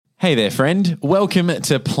Hey there, friend. Welcome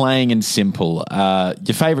to Playing and Simple,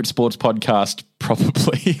 your favourite sports podcast,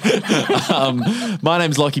 probably. My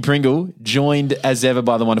name's Lockie Pringle, joined as ever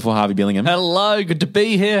by the wonderful Harvey Billingham. Hello, good to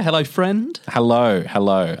be here. Hello, friend. Hello.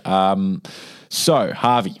 So,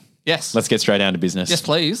 Harvey. Yes. Let's get straight down to business. Yes,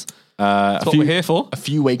 please. That's what we're here for. A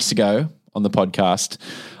few weeks ago on the podcast,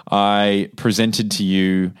 I presented to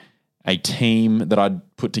you a team that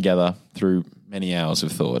I'd put together through many hours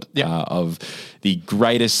of thought of the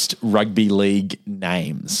greatest rugby league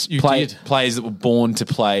names. Players that were born to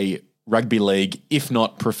play rugby league, if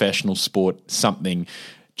not professional sport, something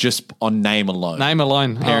just on name alone.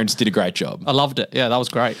 Parents did a great job. I loved it. Yeah, that was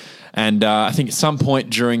great. And I think at some point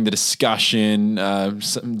during the discussion,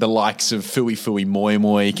 the likes of Fui Fui Moi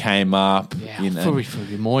Moi came up. Yeah, Fui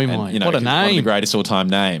Fui Moi Moi. And, what a name. One of the greatest all-time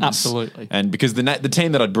names. Absolutely. And because the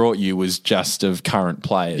team that I'd brought you was just of current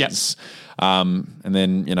players. Yep. And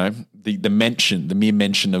then, the mere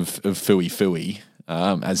mention of Fui Fui,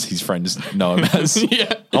 as his friends know him as.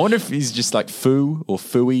 Yeah. I wonder if he's just like Foo or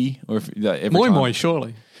Fui or if Moi Moi,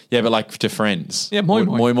 surely. Yeah, but like to friends. Yeah, Moi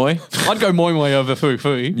Moi. Moi Moi. I'd go Moi Moi over Fui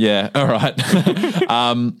Fui. Yeah, all right.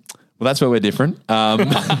 Well, that's where we're different.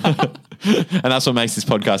 And that's what makes this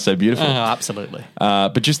podcast so beautiful. Absolutely.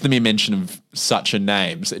 But just the mere mention of such a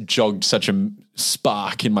name, it jogged such a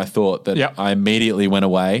spark in my thought that I immediately went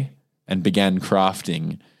away and began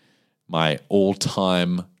crafting my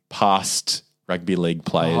all-time past rugby league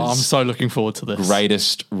players. I'm so looking forward to this.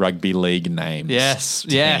 Greatest rugby league names. Yes.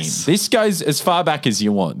 This goes as far back as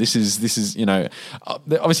you want. This is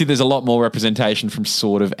obviously there's a lot more representation from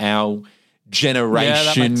sort of our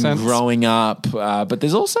generation growing up, but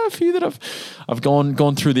there's also a few that I've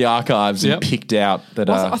gone through the archives and picked out that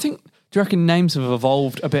I think. Do you reckon names have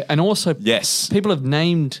evolved a bit? And also, people have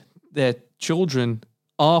named their children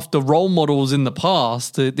after role models in the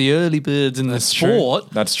past, the early birds in the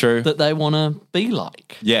sport. That's true. That they want to be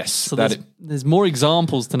like. Yes. So there's more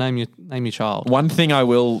examples to name your child. One thing I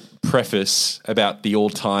will preface about the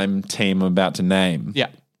all-time team I'm about to name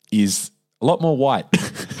is a lot more white.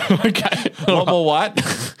 Okay. A lot more white.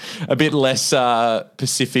 A bit less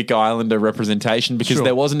Pacific Islander representation because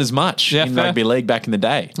there wasn't as much in rugby league back in the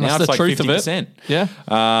day. Now it's like 50%. Yeah.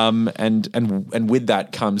 And with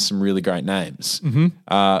that comes some really great names. Mm-hmm.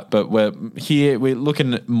 But we're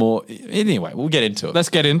looking at more. Anyway, we'll get into it. Let's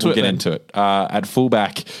get into it. At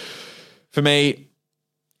fullback, for me,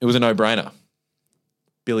 it was a no-brainer.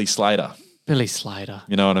 Billy Slater.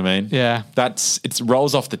 You know what I mean? Yeah. It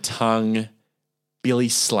rolls off the tongue. Billy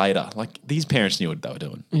Slater. Like, these parents knew what they were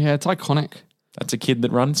doing. Yeah, it's iconic. That's a kid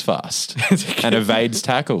that runs fast and evades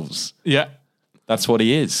tackles. Yeah. That's what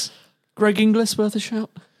he is. Greg Inglis worth a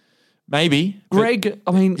shout? Maybe. Greg's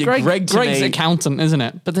accountant, isn't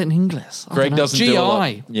it? But then Inglis. Greg doesn't GI. do a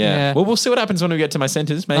lot. Yeah. Well, we'll see what happens when we get to my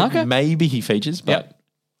centres. Maybe he features, but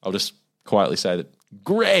I'll just quietly say that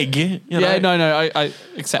Greg, I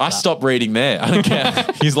accept that. I stopped reading there. I don't care.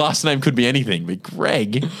 His last name could be anything, but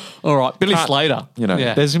Greg. All right, Billy Slater.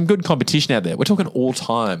 There's some good competition out there. We're talking all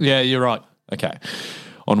time. Yeah, you're right. Okay.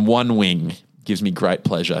 On one wing, gives me great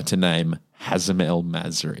pleasure to name Hazem El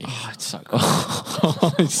Masri. Oh, it's so good.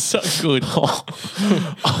 It's so good.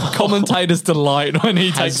 Commentators delight when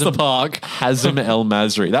he takes the park. Hazem El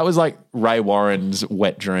Masri. That was like Ray Warren's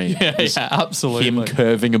wet dream. Yeah, absolutely. Him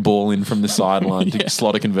curving a ball in from the sideline to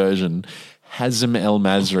slot a conversion. Hazem El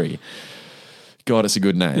Masri. God, it's a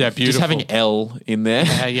good name. Yeah, beautiful. Just having L in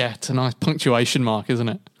there. Yeah, it's a nice punctuation mark, isn't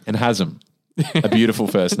it? And Hazem. A beautiful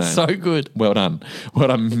first name. So good. Well done. Well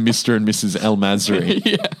done, Mr. and Mrs. El Masri.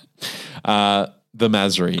 Yeah. The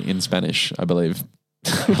Masri in Spanish, I believe.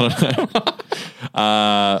 I don't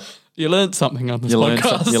know. You learned something on this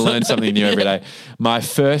podcast. You learn something new every day. My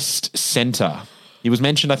first centre. He was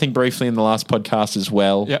mentioned, I think, briefly in the last podcast as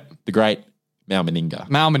well. Yep. The great Mal Meninga.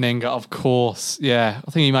 Mal Meninga, of course. Yeah.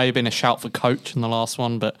 I think he may have been a shout for coach in the last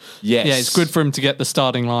one, but yeah, it's good for him to get the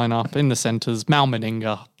starting lineup in the centres. Mal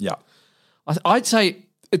Meninga. Yeah. I'd say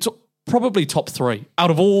it's probably top 3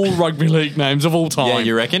 out of all rugby league names of all time. Yeah,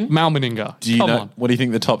 you reckon? Mal Meninga. Come on. What do you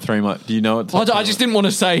think the top 3 might... Do you know it? I just didn't want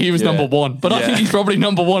to say he was number 1, but I think he's probably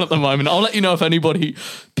number 1 at the moment. I'll let you know if anybody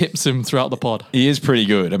pips him throughout the pod. He is pretty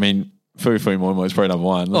good. I mean, Fui Fui Moi Moi is probably number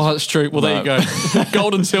 1. Oh, that's true. Well, there you go.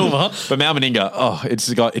 Gold and silver. But Mal Meninga,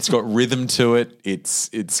 it's got rhythm to it. It's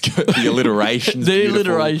got the alliterations. The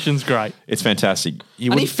alliteration's great. It's fantastic.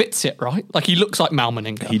 And he fits it, right? Like, he looks like Mal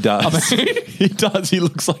Meninga. He does. He does. He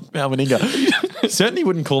looks like Mal Meninga. Certainly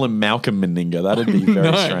wouldn't call him Malcolm Meninga. That'd be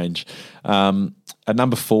very strange. At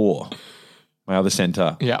number 4, my other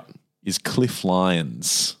centre is Cliff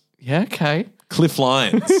Lyons. Yeah, okay. Cliff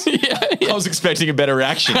Lyons. Yeah. I was expecting a better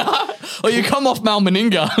reaction. Well, you come off Mal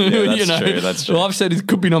Meninga. That's true. That's true. Well, I've said he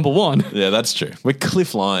could be number one. Yeah, that's true. We're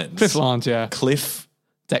Cliff Lyons. Cliff Lyons, yeah. Cliff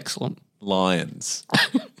It's excellent. Lions.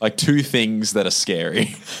 Like two things that are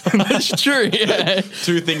scary. That's true, yeah.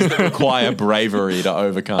 Two things that require bravery to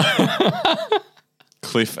overcome.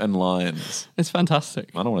 Cliff and Lions. It's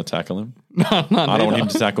fantastic. I don't want to tackle him. No, I don't want him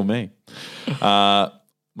to tackle me. My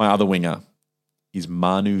other winger is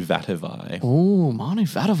Manu Vatuvei. Oh, Manu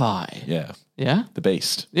Vatuvei. Yeah. Yeah? The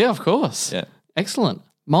beast. Yeah, of course. Yeah. Excellent.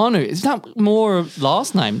 Manu, is that more a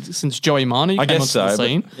last name since Joey Manu I came guess onto so. the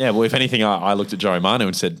scene? Yeah, well, if anything, I looked at Joey Manu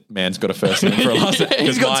and said, man's got a first name for a last name. Yeah,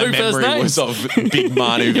 he's Because got my two first memory names. was of big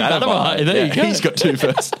Manu Vatuvei. There you go. He's got two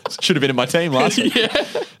first. Should have been in my team last week. Yeah.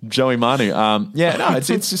 Joey Manu.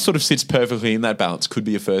 It sort of sits perfectly in that balance. Could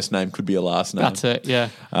be a first name, could be a last name. That's it, yeah.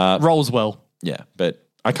 Rolls well. Yeah, but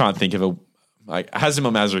I can't think of a... Hazem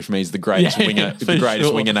Al-Masri for me is the greatest winger,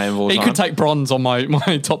 winger name of all time. He could take bronze on my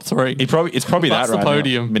top three. It's probably That's that right the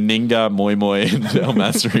podium. now. Meninga, Moi, and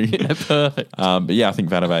Al-Masri. Yeah, perfect. But yeah, I think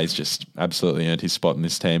Vatuvei's just absolutely earned his spot in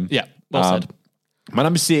this team. Yeah, well said. My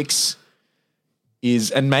number 6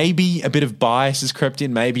 is, and maybe a bit of bias has crept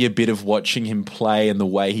in, maybe a bit of watching him play and the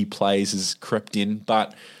way he plays has crept in,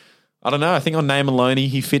 but I don't know. I think on name alone,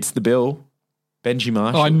 he fits the bill. Benji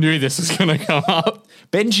Marshall. I knew this was going to come up.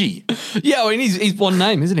 Benji. Yeah, I mean, he's one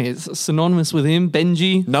name, isn't he? It's synonymous with him,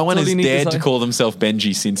 Benji. No one That's has all you need dared say. to call themselves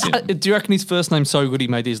Benji since him. Do you reckon his first name's so good he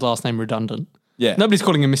made his last name redundant? Yeah. Nobody's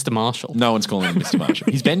calling him Mr. Marshall. No one's calling him Mr. Marshall.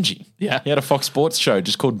 He's Benji. Yeah. He had a Fox Sports show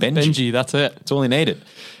just called Benji. Benji, that's it. That's all he needed.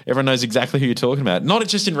 Everyone knows exactly who you're talking about. Not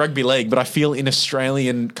just in rugby league, but I feel in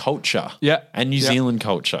Australian culture. Yeah. And New Zealand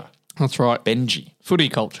culture. That's right. Benji. Footy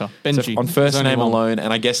culture. Benji. So on first There's only name one. alone,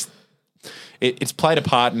 and I guess it's played a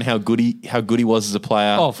part in how good he was as a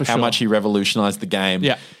player. Oh, for how sure. much he revolutionised the game.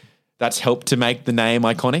 Yeah. That's helped to make the name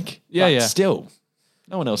iconic. Yeah, but yeah. Still,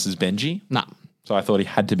 no one else is Benji. Nah. So I thought he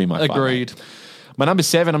had to be my five Agreed. mate. My number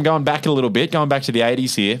 7, I'm going back a little bit, going back to the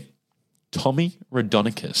 80s here. Tommy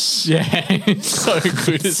Raudonikis. Yeah. So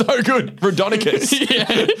good. So good. Raudonikis. Yeah.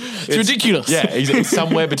 It's ridiculous. Yeah, he's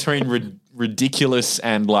somewhere between ridiculous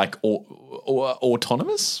and like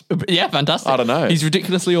autonomous. Yeah, fantastic. I don't know. He's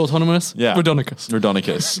ridiculously autonomous. Yeah. Raudonikis.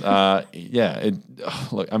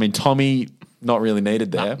 Look, I mean, Tommy not really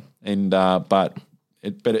needed there, but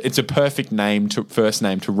it's a perfect first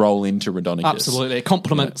name to roll into Raudonikis. Absolutely. It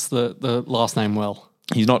complements the last name well.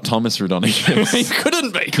 He's not Thomas Raudonikis. He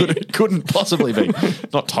couldn't be. Couldn't possibly be.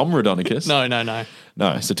 Not Tom Raudonikis.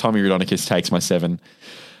 No. So Tommy Raudonikis takes my 7.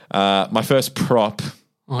 My first prop.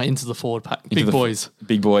 Oh, into the forward pack. Big boys.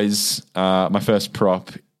 Big boys. My first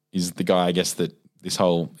prop is the guy, I guess, that this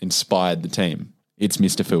whole inspired the team. It's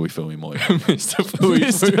Mr. Fui Fui Moi. Mr. Fui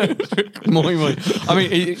Moi Moi. I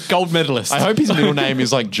mean, gold medalist. I hope his middle name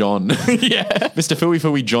is like John. Yeah. Mr. Fui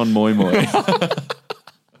Fui John Moi Moi.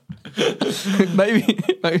 Maybe.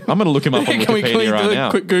 I'm going to look him up on Can we Wikipedia right do a now.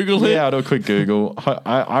 quick Google here? Yeah, I'll do a quick Google.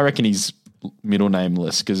 I reckon he's middle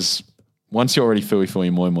nameless because once you're already Fui Fui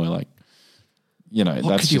Moi Moi, like, you know,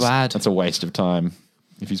 that's a waste of time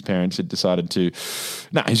if his parents had decided to.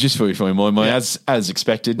 No, he's just Fui Fui Moi Moi as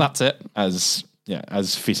expected. That's it. As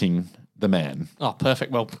fitting the man. Oh,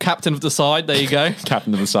 perfect. Well, captain of the side. There you go.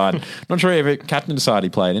 Captain of the side. Not sure every captain of the side he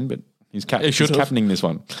played in, but he's captaining this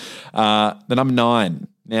one. The number 9.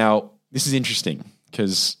 Now, this is interesting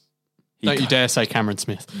because... Don't you dare say Cameron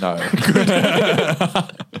Smith. No.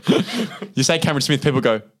 You say Cameron Smith, people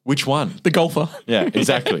go, which one? The golfer. Yeah,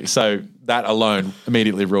 exactly. So that alone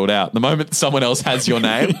immediately ruled out. The moment someone else has your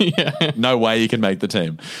name, no way you can make the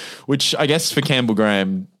team. Which I guess for Campbell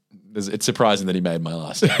Graham, it's surprising that he made my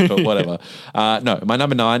last name, but whatever. No, my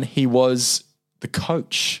number 9, he was the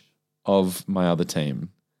coach of my other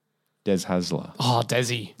team, Des Hasler. Oh,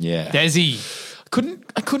 Desi. Yeah. Desi.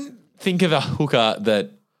 I couldn't think of a hooker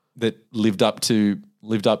that lived up to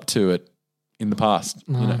it in the past.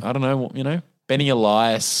 No. You know, I don't know. You know, Benny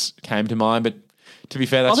Elias came to mind, but to be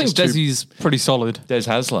fair, that's I think Desi's pretty solid. Des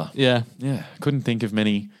Hasler. Yeah. Couldn't think of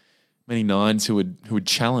many nines who would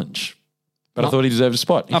challenge. But I thought he deserved a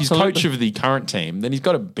spot. If Absolutely. he's coach of the current team, then he's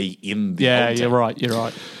got to be in the old team. You're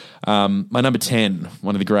right. My number 10,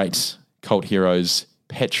 one of the great cult heroes,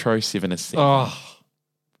 Petro Sivanasinghe. Oh,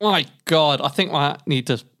 my God. I think I need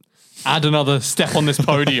to add another step on this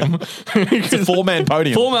podium. It's a 4-man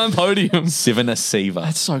podium. 4-man podium. Sivanasiva.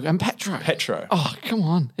 That's so good. And Petro. Oh, come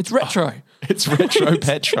on. It's retro. It's retro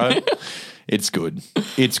Petro. It's good.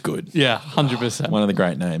 Yeah, 100%. One of the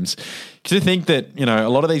great names. To think that, you know, a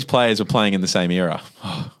lot of these players were playing in the same era.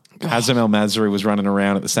 Hazem El Masri was running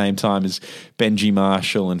around at the same time as Benji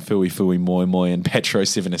Marshall and Fui Fui Moi Moi and Petro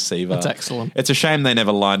Sivanasiva. That's excellent. It's a shame they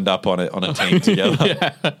never lined up on a team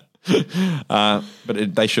together.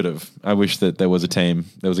 But they should have. I wish that there was a team.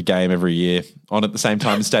 There was a game every year on at the same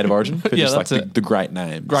time in State of Origin. But just like the great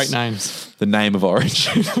names. Great names. The name of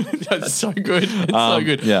Origin. That's so good. It's so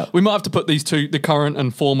good. Yeah. We might have to put these two, the current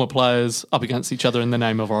and former players, up against each other in the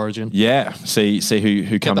name of Origin. Yeah. See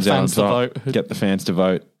who comes out on top. Get the fans to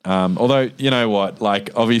vote. Although, you know what?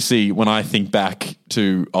 Like, obviously, when I think back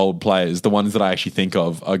to old players, the ones that I actually think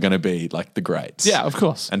of are going to be like the greats. Yeah, of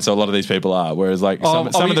course. And so a lot of these people are. Whereas, like,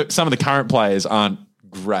 some of the current players aren't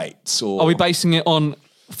greats. Or are we basing it on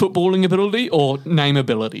footballing ability or name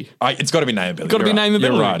ability? It's got to be name ability. Got to be name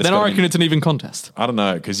ability. You're right. Then I reckon it's an even contest. I don't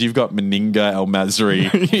know, because you've got Meninga, El Masri,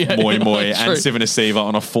 Moi Moi, and Sivanasiva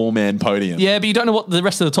on a 4-man podium. Yeah, but you don't know what the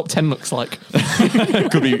rest of the top 10 looks like.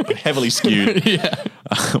 Could be heavily skewed. Yeah.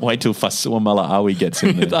 Wait till Fasua Malaawi gets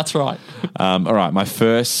in there. That's right. All right, my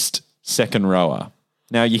first second rower.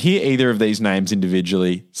 Now, you hear either of these names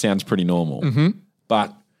individually, sounds pretty normal. Mm-hmm.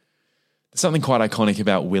 But there's something quite iconic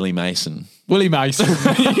about Willie Mason. Willie Mason.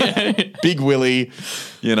 Yeah. Big Willie,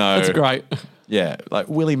 you know. That's great. Yeah, like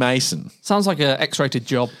Willie Mason. Sounds like an X-rated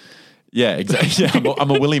job. Yeah, exactly. Yeah,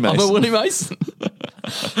 I'm a Willie Mason. I'm a Willie Mason.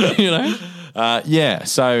 You know? Yeah,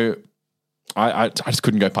 so I just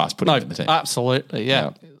couldn't go past putting him in the team. Absolutely,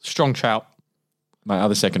 yeah. Strong shout. My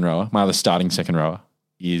other starting second rower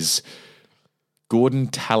is Gordon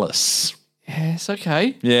Tallis. Yes,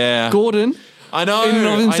 okay. Yeah. Gordon. I know. In and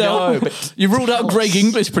of himself. I know, but you ruled out Greg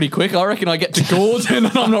English pretty quick. I reckon I get to Gordon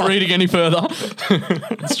and I'm not reading any further.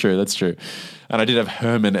 That's true. And I did have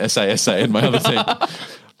Herman SASA in my other team.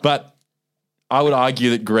 But I would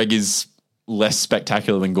argue that Greg is less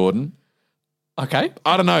spectacular than Gordon. Okay.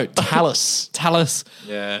 I don't know. Tallis. Tallis.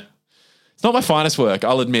 Yeah. It's not my finest work.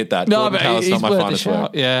 I'll admit that. No, Gordon but Tallis he's not my worth finest a shout.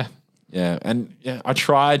 work. Yeah. Yeah. And I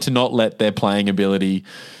tried to not let their playing ability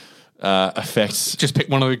affect. Just pick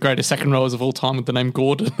one of the greatest second rowers of all time with the name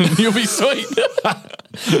Gordon and you'll be sweet.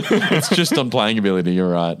 It's just on playing ability. You're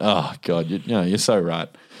right. Oh, God. You're so right.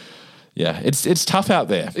 Yeah. It's tough out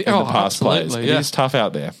there in the past players. Yeah. It is tough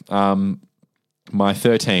out there. My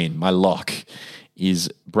 13, my lock,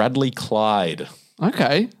 is Bradley Clyde.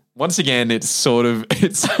 Okay. Once again, it's I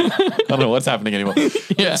don't know what's happening anymore.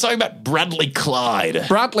 Yeah. It's something about Bradley Clyde.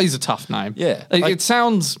 Bradley's a tough name. Yeah. It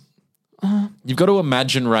sounds... You've got to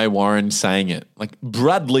imagine Ray Warren saying it. Like,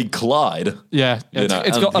 Bradley Clyde. Yeah. It's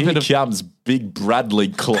got a bit of... Here comes big Bradley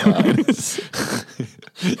Clyde.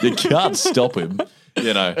 You can't stop him.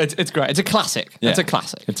 You know. It's great. It's a classic. Yeah. It's a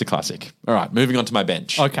classic. It's a classic. All right, moving on to my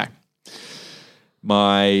bench. Okay.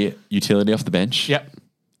 My utility off the bench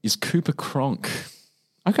is Cooper Cronk.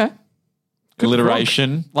 Okay.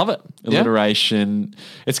 Alliteration. Love it. Alliteration.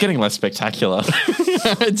 Yeah. It's getting less spectacular.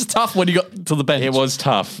 It's tough when you got to the bench. It was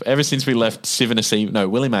tough. Ever since we left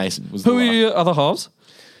Willie Mason was Who are your other halves?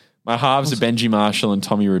 My halves are Benji Marshall and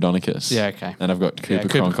Tommy Raudonikis. Yeah, okay. And I've got Cooper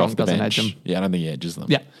Cronk off the bench. Edge them. Yeah, I don't think he edges them.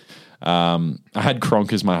 Yeah. I had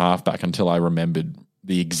Cronk as my halfback until I remembered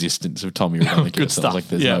the existence of Tommy Raudonikis. Good stuff. I was like,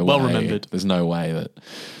 there's no well way. Remembered. There's no way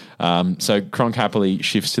that... so Cronk happily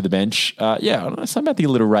shifts to the bench. I don't know, something about the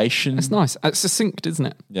alliteration. It's nice. It's succinct, isn't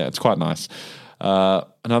it? Yeah, it's quite nice.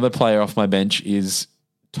 Another player off my bench is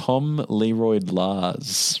Tom Leroy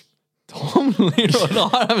Lars. Tom Leroy?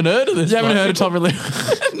 I haven't heard of this. You haven't heard of Tom Leroy?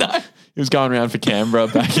 No. He was going around for Canberra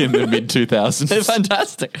back in the mid-2000s. They're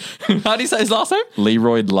fantastic. How do you say his last name?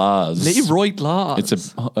 Leroy Lars. Leroy Lars.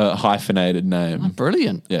 It's a hyphenated name. Oh,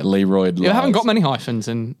 brilliant. Yeah, Leroy Lars. You haven't got many hyphens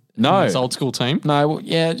in this old school team. No, well,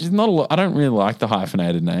 yeah, not a lot. I don't really like the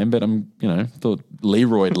hyphenated name, but thought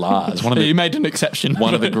Leroy Lars. You made an exception.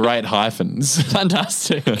 One of the great hyphens.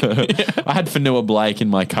 Fantastic. Yeah. I had Fanua Blake in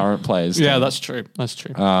my current players team. Yeah, that's true. That's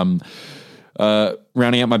true.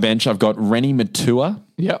 Rounding out my bench, I've got Rennie Matua.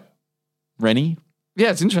 Yep. Rennie? Yeah,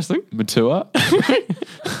 it's interesting. Matua?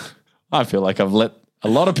 I feel like I've let a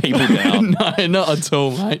lot of people down. No, not at all,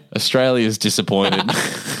 mate. Australia's disappointed.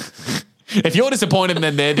 If you're disappointed,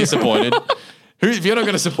 then they're disappointed. If you're not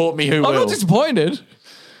going to support me, who will? I'm not disappointed.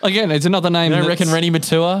 Again, it's another name. You don't reckon Rennie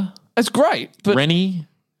Matua? It's great, but... Rennie?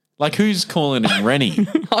 Like, who's calling him Rennie?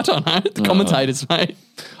 I don't know. The commentators, mate.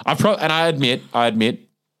 I admit,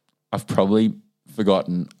 I've probably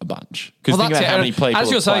forgotten a bunch. Because think about how many people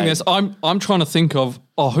as you're saying played. this, I'm trying to think of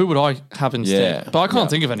who would I have instead? Yeah. But I can't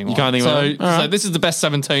think of anyone. You can't think of anyone? So this is the best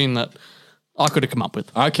 17 that I could have come up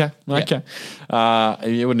with. Okay.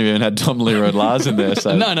 You wouldn't have even had Tom Leroy Lars in there.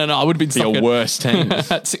 So no. I would have been stuck your worst team.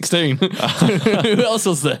 at 16. Who else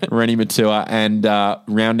was there? Rennie Matua. And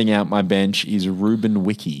rounding out my bench is Ruben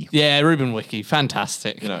Wiki. Yeah, Ruben Wiki.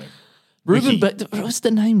 Fantastic. You know, Ruben, but was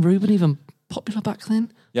the name Ruben even popular back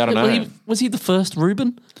then? Yeah, I don't know. Was he the first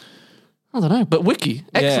Ruben? I don't know, but Wiki,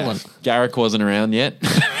 excellent. Yeah. Garrick wasn't around yet.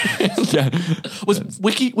 Was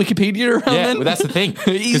Wikipedia around then? Well, that's the thing.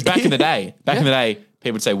 Because back in the day,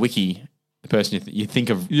 people would say Wiki. The person you think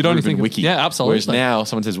of, you'd only think Wiki. Yeah, absolutely. Whereas now,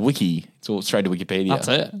 someone says Wiki, it's all straight to Wikipedia. That's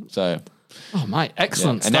it. So, oh mate,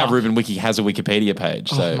 excellent. And stuff. now Ruben Wiki has a Wikipedia page.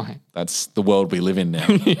 So that's the world we live in now.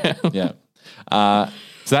 Yeah.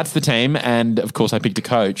 So that's the team, and of course, I picked a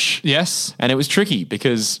coach. Yes, and it was tricky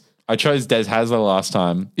because I chose Des Hasler last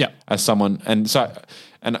time. As someone, and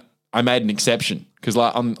I made an exception because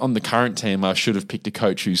on the current team, I should have picked a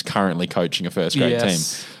coach who's currently coaching a first grade team.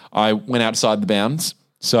 I went outside the bounds.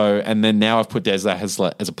 So, and then now I've put Des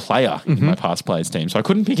Hasler as a player in my past players team. So I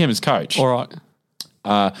couldn't pick him as coach. All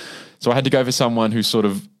right. So I had to go for someone who's sort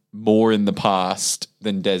of more in the past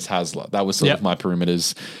than Des Hasler. That was sort of my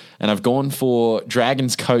perimeters. And I've gone for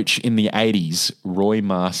Dragons coach in the 80s, Roy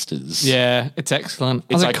Masters. Yeah, it's excellent.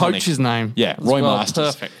 It's a coach's name. Yeah, Roy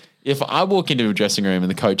Masters. Perfect. If I walk into a dressing room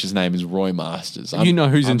and the coach's name is Roy Masters, you know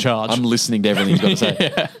who's in charge. I'm listening to everything he's got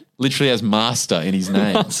to say. Literally has master in his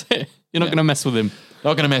name. That's it. You're not going to mess with him.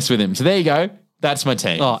 Not going to mess with him. So there you go. That's my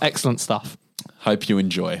team. Oh, excellent stuff. Hope you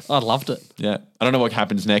enjoy. I loved it. Yeah. I don't know what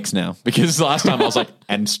happens next now because last time I was like,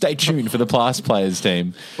 and stay tuned for the past players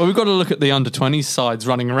team. Well, we've got to look at the under-20s sides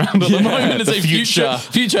running around at the moment as a future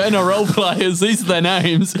NRL players. These are their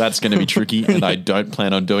names. That's going to be tricky and I don't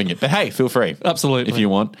plan on doing it. But hey, feel free. Absolutely. If you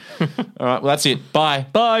want. All right. Well, that's it. Bye.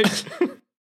 Bye.